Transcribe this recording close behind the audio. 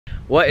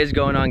What is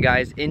going on,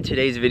 guys? In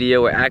today's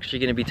video, we're actually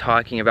going to be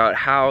talking about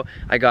how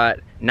I got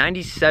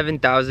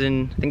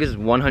 97,000, I think this is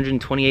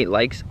 128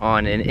 likes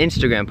on an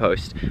Instagram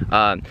post.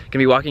 Gonna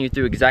be walking you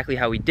through exactly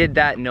how we did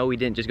that. No, we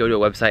didn't just go to a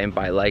website and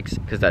buy likes,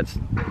 because that's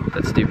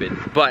stupid.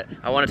 But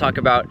I want to talk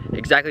about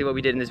exactly what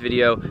we did in this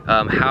video,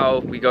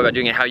 how we go about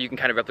doing it, how you can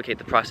kind of replicate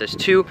the process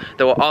too.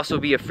 There will also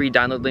be a free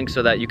download link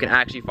so that you can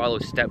actually follow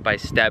step by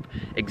step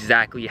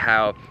exactly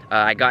how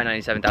I got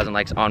 97,000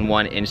 likes on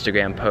one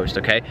Instagram post,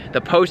 okay?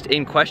 The post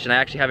in question, I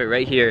actually have it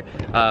right here.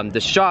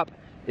 The shop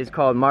is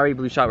called Mari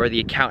Blue Shop, where the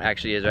account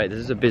actually is, right? This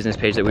is a business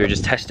page that we were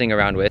just testing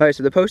around with. All right,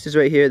 so the post is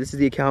right here. This is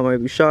the account, Mari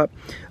Blue Shop,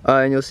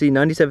 and you'll see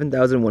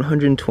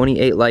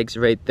 97,128 likes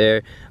right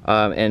there.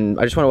 And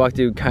I just want to walk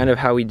through kind of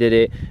how we did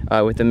it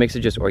with a mix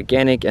of just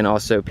organic and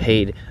also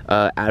paid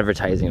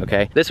advertising,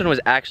 okay? This one was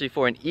actually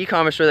for an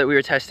e-commerce store that we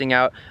were testing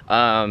out,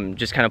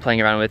 just kind of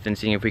playing around with and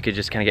seeing if we could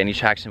just kind of get any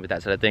traction with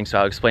that sort of thing. So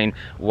I'll explain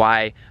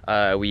why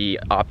we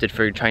opted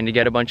for trying to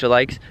get a bunch of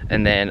likes,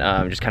 and then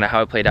just kind of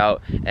how it played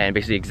out, and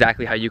basically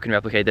exactly how you can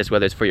replicate this,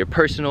 whether it's for your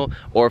personal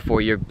or for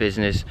your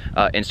business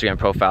Instagram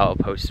profile,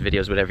 posts,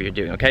 videos, whatever you're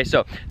doing, okay?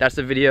 So that's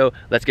the video.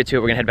 Let's get to it.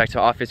 We're gonna head back to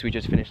the office. We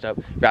just finished up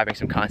wrapping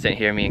some content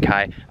here, me and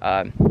Kai.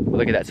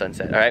 Look at that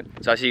sunset, all right?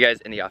 So I'll see you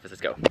guys in the office.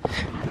 Let's go.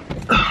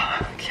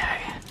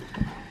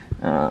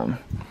 Okay.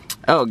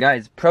 Oh,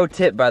 guys, pro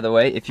tip, by the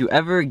way, if you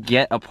ever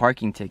get a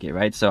parking ticket,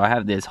 right? So I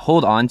have this,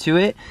 hold on to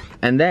it,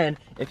 and then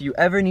if you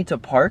ever need to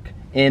park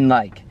in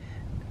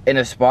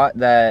a spot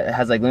that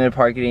has like limited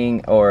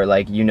parking, or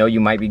like you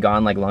might be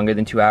gone like longer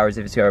than 2 hours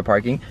if it's 2 hour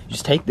parking,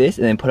 just take this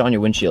and then put it on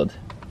your windshield.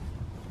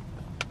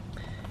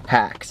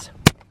 Hacks.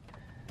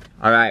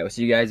 Alright, we'll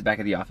see you guys back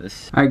at the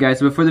office. Alright guys,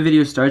 so before the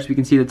video starts, we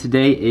can see that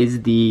today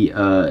is the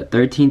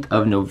 13th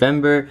of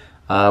November.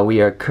 We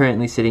are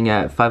currently sitting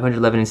at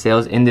 511 in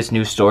sales in this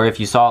new store. If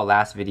you saw our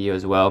last video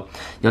as well,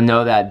 you'll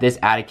know that this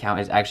ad account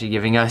is actually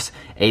giving us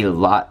a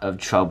lot of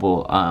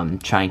trouble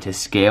trying to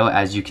scale.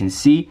 As you can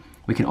see,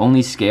 we can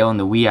only scale in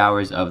the wee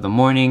hours of the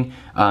morning.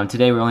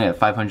 Today we're only at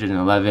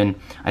 511.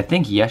 I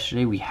think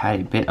yesterday we had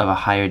a bit of a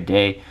higher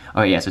day.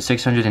 Oh yeah, so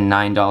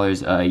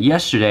 $609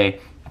 yesterday.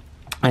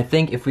 I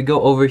think if we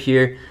go over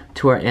here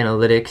to our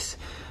analytics,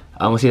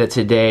 we'll see that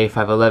today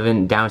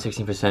 511 down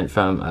 16%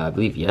 from I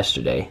believe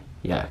yesterday.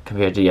 Yeah,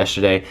 compared to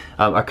yesterday.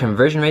 Our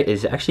conversion rate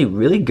is actually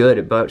really good,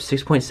 about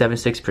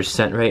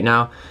 6.76% right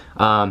now.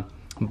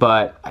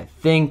 But I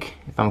think,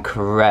 if I'm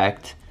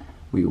correct,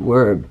 we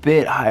were a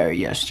bit higher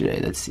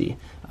yesterday. Let's see,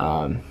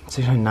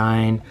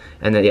 609,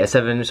 and then yeah,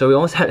 7. So we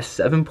almost had a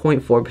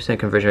 7.4%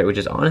 conversion rate, which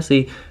is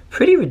honestly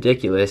pretty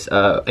ridiculous.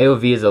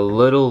 AOV is a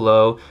little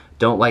low.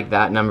 Don't like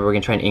that number. We're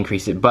gonna try and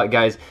increase it. But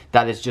guys,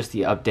 that is just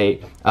the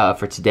update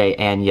for today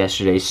and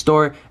yesterday's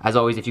store. As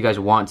always, if you guys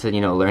want to,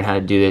 learn how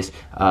to do this,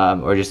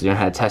 or just learn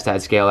how to test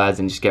ads, scale ads,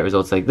 and just get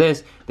results like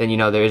this, then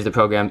there is the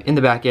program in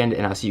the back end,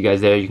 and I'll see you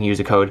guys there. You can use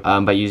the code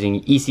by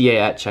using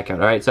ECA at checkout. All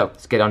right, so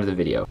let's get on to the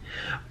video.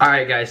 All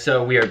right, guys.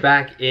 So we are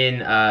back in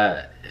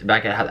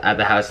back at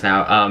the house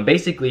now.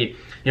 Basically,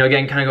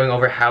 again, kind of going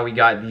over how we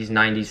got these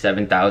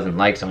 97,000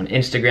 likes on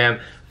Instagram.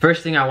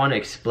 First thing I want to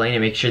explain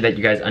and make sure that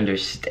you guys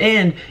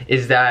understand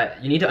is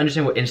that you need to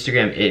understand what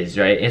Instagram is,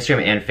 right?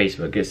 Instagram and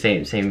Facebook is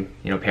same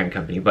parent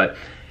company, but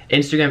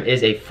Instagram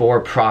is a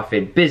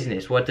for-profit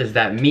business. What does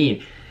that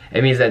mean?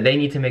 It means that they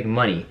need to make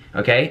money,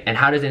 okay? And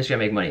how does Instagram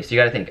make money? So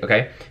you gotta think,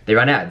 okay? They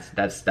run ads.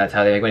 That's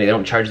how they make money. They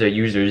don't charge their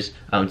users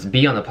to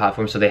be on the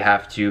platform, so they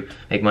have to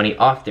make money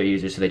off their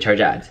users, so they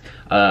charge ads.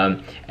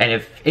 And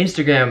if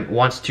Instagram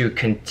wants to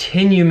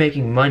continue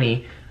making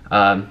money,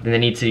 then they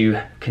need to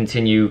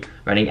continue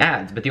running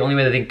ads. But the only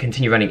way that they can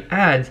continue running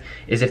ads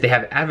is if they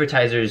have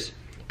advertisers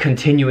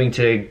continuing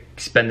to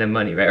spend them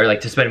money, right? Or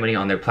like to spend money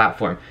on their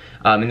platform.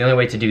 And the only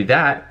way to do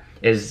that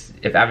is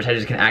if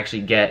advertisers can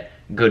actually get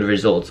good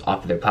results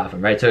off of their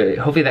platform, right? So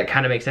hopefully that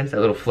kind of makes sense, that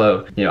little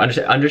flow.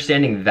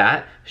 Understanding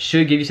that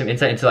should give you some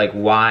insight into like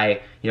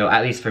why,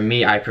 at least for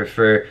me, I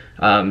prefer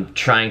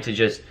trying to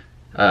just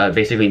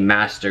basically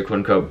master quote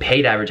unquote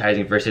paid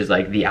advertising versus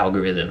like the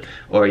algorithm,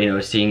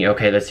 or seeing,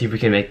 okay, let's see if we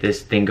can make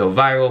this thing go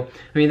viral.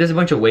 I mean, there's a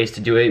bunch of ways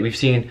to do it. We've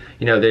seen,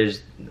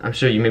 there's, I'm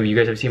sure maybe you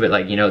guys have seen, but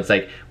like, it's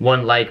like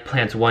one like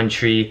plants one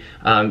tree.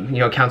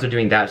 Accounts are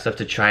doing that stuff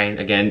to try and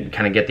again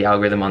kind of get the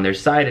algorithm on their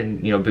side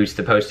and boost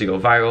the post to go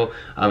viral,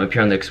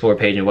 appear on the explore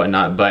page and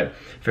whatnot. But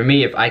for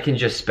me, if I can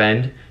just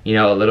spend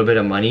a little bit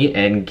of money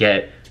and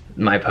get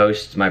my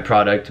posts, my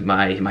product,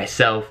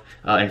 myself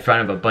in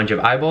front of a bunch of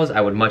eyeballs,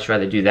 I would much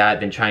rather do that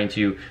than trying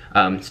to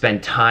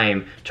spend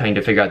time trying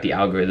to figure out the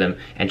algorithm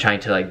and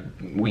trying to like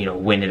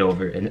win it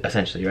over,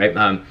 essentially, right?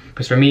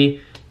 Because for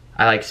me,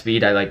 I like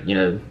speed. I like,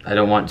 I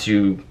don't want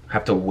to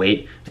have to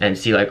wait and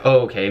see like,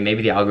 oh, okay,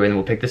 maybe the algorithm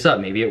will pick this up,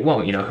 maybe it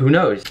won't, who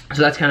knows?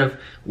 So that's kind of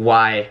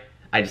why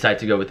I decided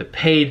to go with the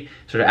paid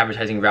sort of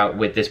advertising route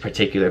with this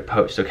particular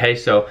post, okay?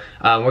 So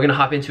we're gonna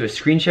hop into a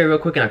screen share real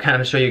quick, and I'll kind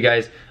of show you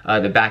guys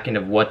the back end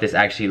of what this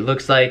actually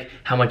looks like,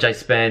 how much I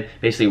spent,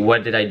 basically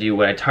what did I do,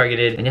 what I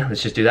targeted, and yeah,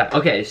 let's just do that.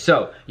 Okay,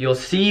 so you'll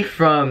see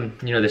from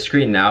the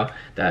screen now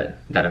that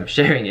I'm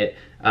sharing it.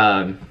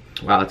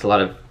 Wow, it's a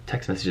lot of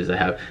text messages I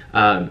have.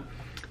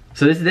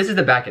 So this is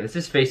the backend. This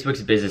is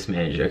Facebook's Business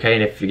Manager, okay?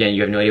 And if again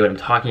you have no idea what I'm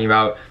talking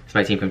about, this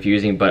might seem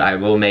confusing, but I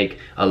will make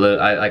a little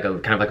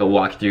kind of like a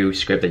walkthrough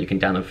script that you can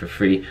download for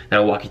free.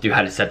 That'll walk you through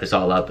how to set this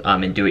all up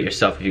and do it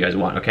yourself if you guys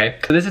want, okay?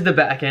 So this is the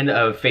backend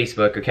of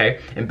Facebook, okay?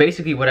 And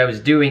basically what I was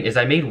doing is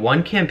I made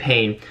one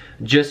campaign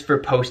just for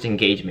post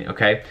engagement,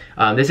 okay?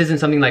 This isn't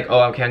something like,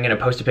 oh, okay, I'm gonna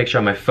post a picture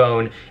on my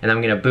phone and I'm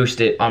gonna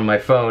boost it on my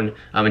phone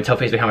and tell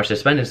Facebook how much to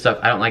spend and stuff.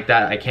 I don't like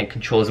that. I can't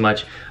control as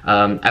much.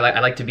 I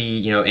like to be,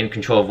 you know, in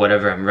control of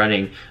whatever I'm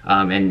running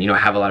and, you know,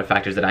 have a lot of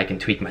factors that I can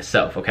tweak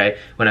myself, okay?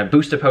 When I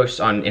boost a post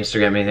on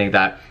Instagram or anything like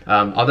that,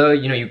 although,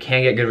 you know, you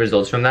can get good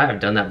results from that, I've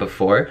done that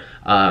before,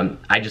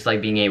 I just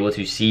like being able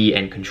to see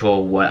and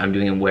control what I'm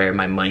doing and where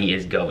my money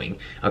is going,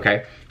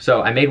 okay?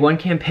 So I made one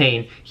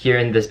campaign here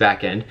in this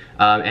backend,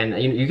 and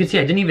you can see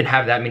I didn't even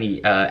have that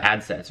many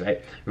ad sets,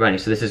 right, running.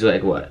 So this is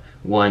like what,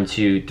 1,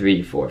 2,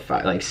 3, 4,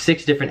 5, like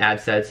 6 different ad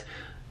sets,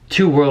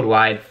 2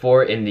 worldwide,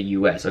 4 in the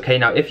US. Okay,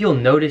 now if you'll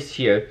notice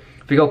here,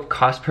 if we go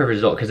cost per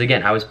result, because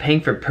again I was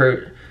paying per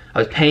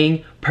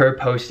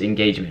post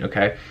engagement.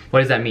 Okay, what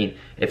does that mean?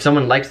 If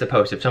someone likes the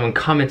post, if someone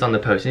comments on the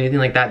post, anything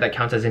like that, that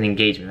counts as an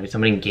engagement, right?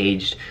 Someone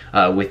engaged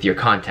with your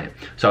content.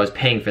 So I was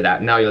paying for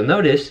that. Now you'll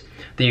notice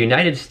the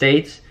United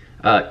States,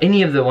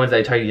 any of the ones that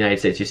I target United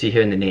States, you see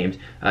here in the names,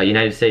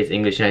 United States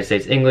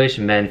English,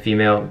 men,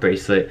 female,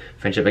 bracelet,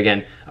 friendship.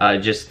 Again,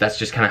 that's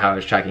just kind of how I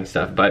was tracking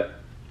stuff. But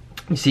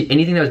you see,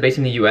 anything that was based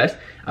in the US,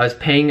 I was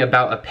paying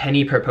about a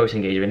penny per post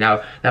engagement.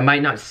 Now, that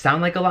might not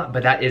sound like a lot,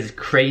 but that is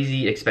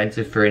crazy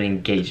expensive for an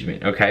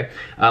engagement, okay?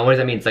 What does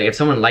that mean? It's like if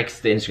someone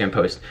likes the Instagram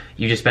post,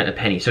 you just spent a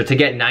penny. So to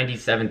get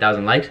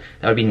 97,000 likes,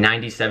 that would be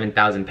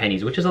 97,000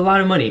 pennies, which is a lot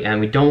of money,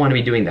 and we don't want to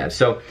be doing that.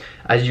 So,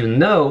 as you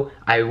know,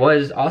 I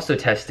was also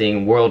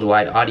testing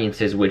worldwide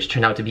audiences, which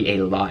turned out to be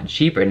a lot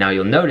cheaper. Now,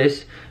 you'll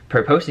notice,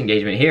 per post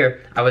engagement here,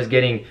 I was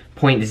getting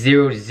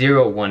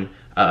 0.001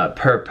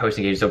 per post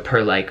engagement, so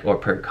per like or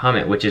per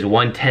comment, which is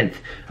 1/10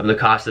 of the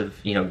cost of,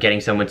 you know,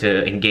 getting someone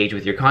to engage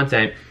with your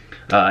content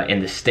in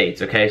the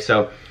States, okay?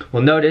 So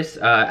we'll notice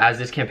as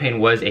this campaign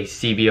was a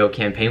CBO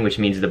campaign, which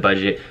means the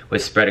budget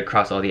was spread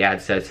across all the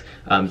ad sets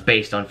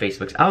based on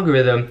Facebook's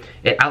algorithm,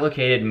 it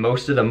allocated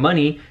most of the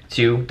money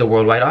to the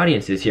worldwide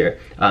audiences here.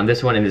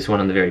 This one and this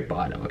one on the very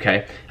bottom,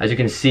 okay? As you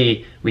can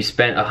see, we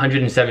spent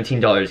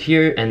 $117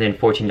 here and then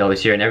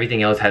 $14 here, and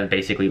everything else had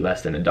basically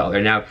less than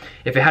 $1. Now,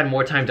 if it had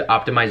more time to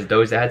optimize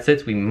those ad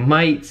sets, we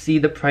might see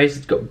the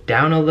prices go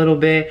down a little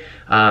bit,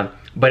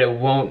 but it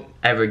won't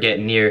ever get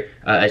near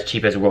as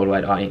cheap as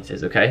worldwide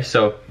audiences, okay?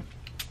 So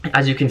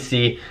as you can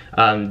see,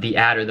 the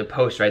ad or the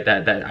post, right,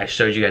 that I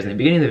showed you guys in the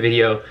beginning of the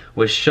video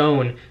was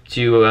shown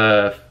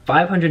to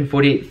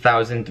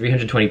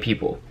 548,320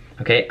 people.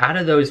 Okay, out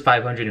of those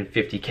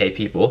 550K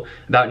people,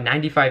 about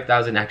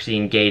 95,000 actually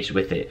engaged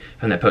with it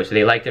from that post. So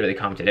they liked it or they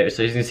commented it.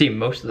 So as you can see,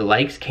 most of the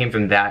likes came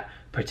from that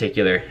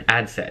particular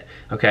ad set,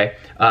 okay?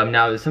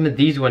 Now some of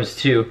these ones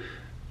too,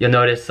 you'll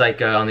notice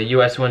like on the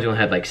US ones, you'll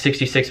have like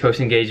 66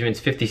 post engagements,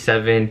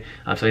 57,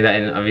 something like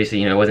that, and obviously,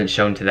 you know, it wasn't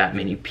shown to that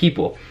many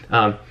people.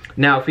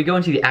 Now, if we go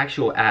into the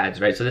actual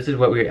ads, right, so this is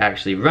what we're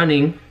actually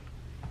running,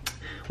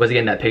 was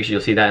again that picture,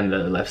 you'll see that on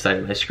the left side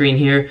of my screen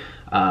here.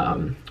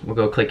 We'll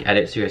go click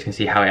edit so you guys can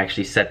see how I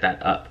actually set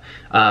that up.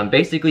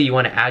 Basically, you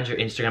want to add your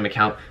Instagram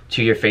account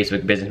to your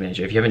Facebook Business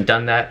Manager. If you haven't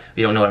done that, if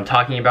you don't know what I'm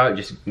talking about,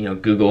 just, you know,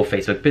 Google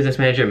Facebook Business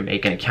Manager,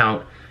 make an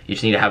account. You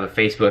just need to have a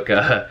Facebook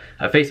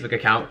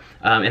account,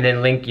 and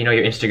then link, you know,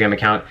 your Instagram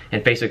account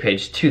and Facebook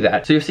page to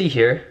that. So you'll see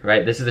here,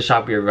 right, this is the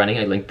shop we were running.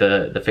 I linked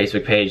the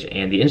Facebook page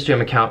and the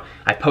Instagram account.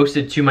 I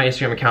posted to my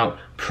Instagram account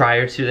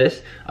prior to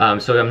this,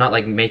 so I'm not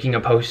like making a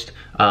post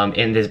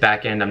in this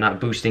backend. I'm not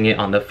boosting it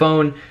on the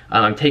phone.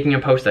 I'm taking a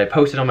post that I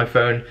posted on my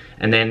phone,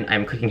 and then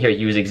I'm clicking here,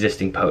 use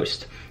existing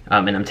post.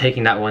 And I'm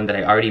taking that one that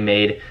I already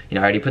made, you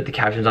know, I already put the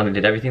captions on and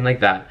did everything like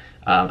that.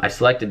 I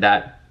selected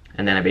that,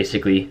 and then I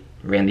basically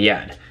ran the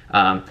ad.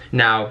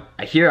 Now,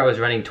 here I was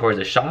running towards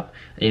a shop.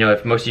 You know,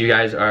 if most of you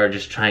guys are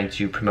just trying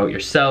to promote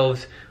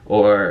yourselves,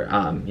 or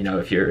you know,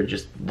 if you're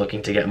just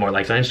looking to get more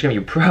likes on Instagram,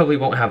 you probably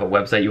won't have a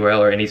website URL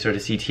or any sort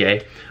of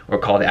CTA or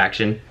call to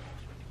action,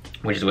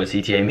 which is what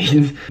CTA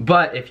means.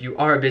 But if you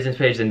are a business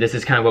page, then this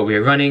is kind of what we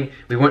were running.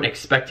 We weren't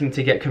expecting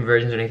to get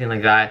conversions or anything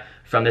like that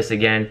from this.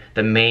 Again,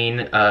 the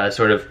main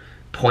sort of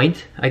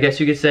point, I guess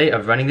you could say,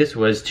 of running this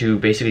was to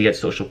basically get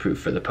social proof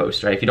for the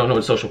post, right? If you don't know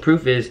what social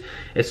proof is,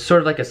 it's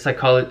sort of like a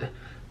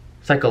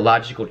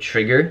psychological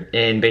trigger,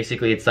 and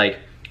basically it's like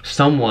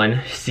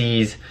someone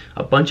sees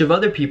a bunch of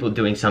other people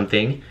doing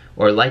something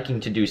or liking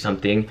to do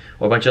something,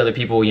 or a bunch of other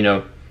people, you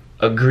know,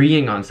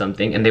 agreeing on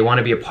something, and they want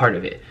to be a part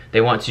of it.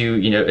 They want to,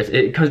 you know,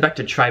 it comes back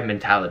to tribe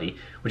mentality,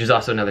 which is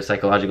also another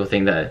psychological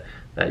thing that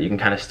you can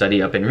kind of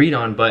study up and read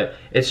on, but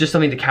it's just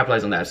something to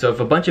capitalize on that. So if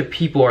a bunch of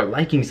people are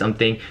liking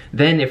something,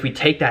 then if we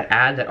take that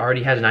ad that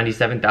already has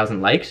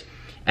 97,000 likes,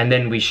 and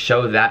then we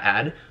show that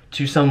ad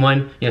to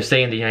someone, you know,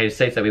 say in the United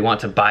States that we want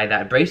to buy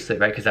that bracelet,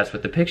 right, because that's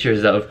what the picture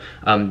is of,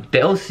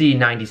 they'll see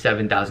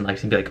 97,000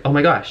 likes and be like, oh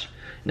my gosh,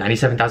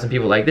 97,000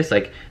 people like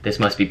this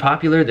must be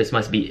popular, this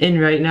must be in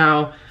right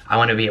now, I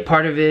want to be a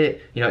part of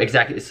it, you know,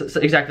 exactly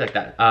like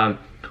that.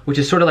 Which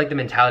is sort of like the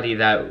mentality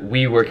that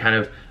we were kind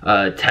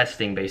of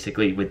testing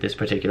basically with this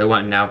particular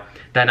one. Now,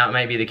 that not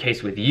might be the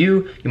case with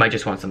you. You might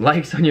just want some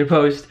likes on your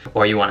post,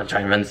 or you want to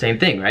try and run the same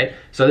thing, right?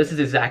 So this is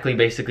exactly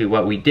basically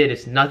what we did.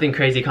 It's nothing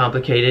crazy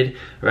complicated,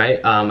 right?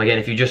 Again,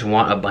 if you just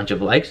want a bunch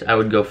of likes, I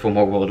would go for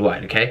more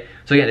worldwide, okay?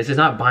 So again, this is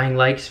not buying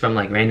likes from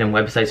like random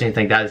websites or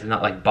anything like that. This is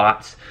not like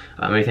bots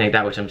or anything like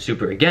that, which I'm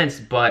super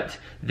against, but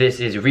this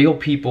is real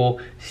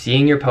people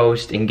seeing your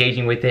post,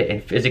 engaging with it,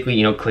 and physically,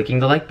 you know, clicking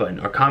the like button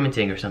or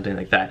commenting or something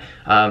like that.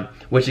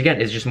 Which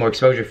again is just more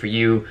exposure for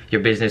you,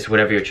 your business,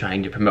 whatever you're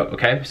trying to promote,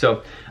 okay?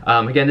 So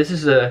again, this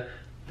is a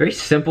very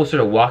simple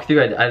sort of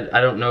walkthrough. I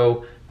don't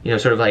know, you know,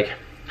 sort of like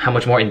how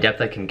much more in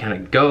depth I can kind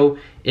of go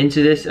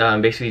into this.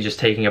 Basically just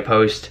taking a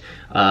post,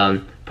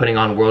 putting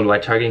on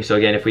worldwide targeting. So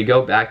again, if we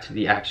go back to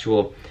the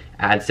actual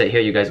ad set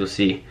here, you guys will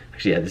see,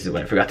 actually, yeah, this is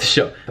what I forgot to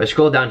show. If I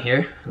scroll down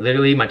here,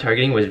 literally my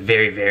targeting was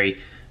very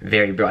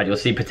broad. You'll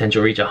see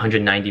potential reach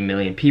 190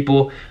 million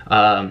people.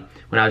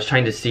 When I was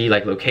trying to see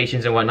like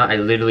locations and whatnot, I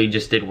literally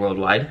just did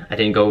worldwide. I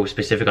didn't go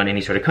specific on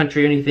any sort of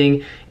country or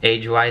anything.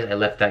 Age-wise, I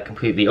left that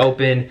completely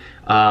open.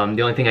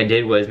 The only thing I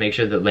did was make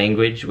sure the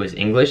language was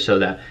English so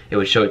that it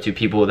would show it to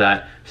people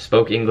that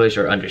spoke English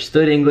or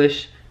understood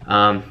English.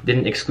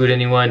 Didn't exclude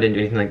anyone, didn't do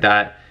anything like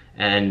that.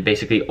 And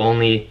basically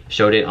only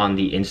showed it on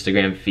the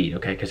Instagram feed,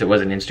 okay? Because it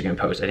was an Instagram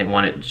post. I didn't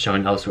want it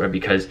shown elsewhere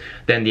because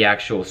then the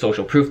actual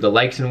social proof, the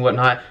likes and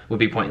whatnot, would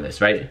be pointless,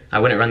 right? I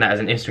wouldn't run that as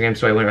an Instagram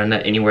story. I wouldn't run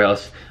that anywhere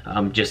else,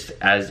 just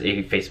as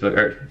a Facebook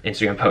or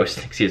Instagram post,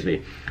 excuse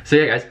me. So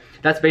yeah, guys,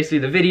 that's basically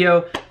the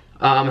video.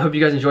 I hope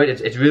you guys enjoyed it.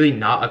 It's really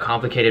not a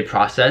complicated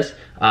process.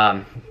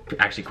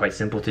 Actually quite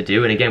simple to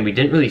do. And again, we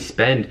didn't really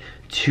spend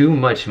too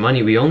much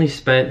money. We only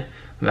spent,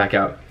 back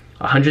out,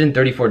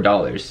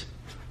 $134.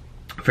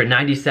 for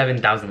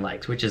 97,000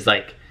 likes, which is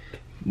like,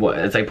 what,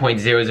 it's like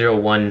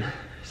 0.001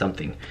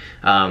 something,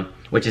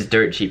 which is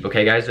dirt cheap,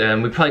 okay guys?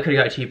 We probably could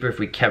have got cheaper if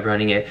we kept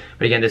running it,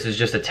 but again, this is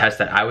just a test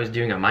that I was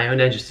doing on my own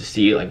end just to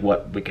see like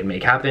what we could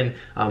make happen.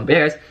 But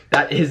yeah guys,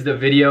 that is the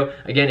video.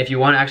 Again, if you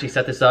want to actually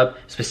set this up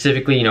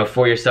specifically, you know,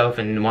 for yourself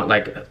and want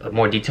like a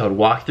more detailed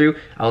walkthrough,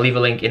 I'll leave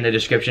a link in the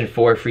description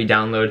for a free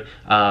download.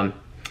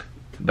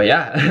 But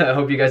yeah, I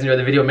hope you guys enjoyed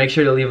the video. Make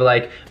sure to leave a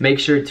like, make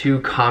sure to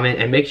comment,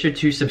 and make sure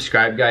to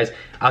subscribe, guys.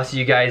 I'll see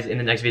you guys in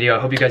the next video. I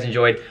hope you guys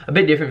enjoyed a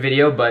bit different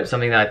video, but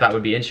something that I thought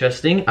would be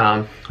interesting.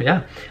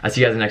 Yeah, I'll see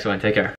you guys in the next one. Take care.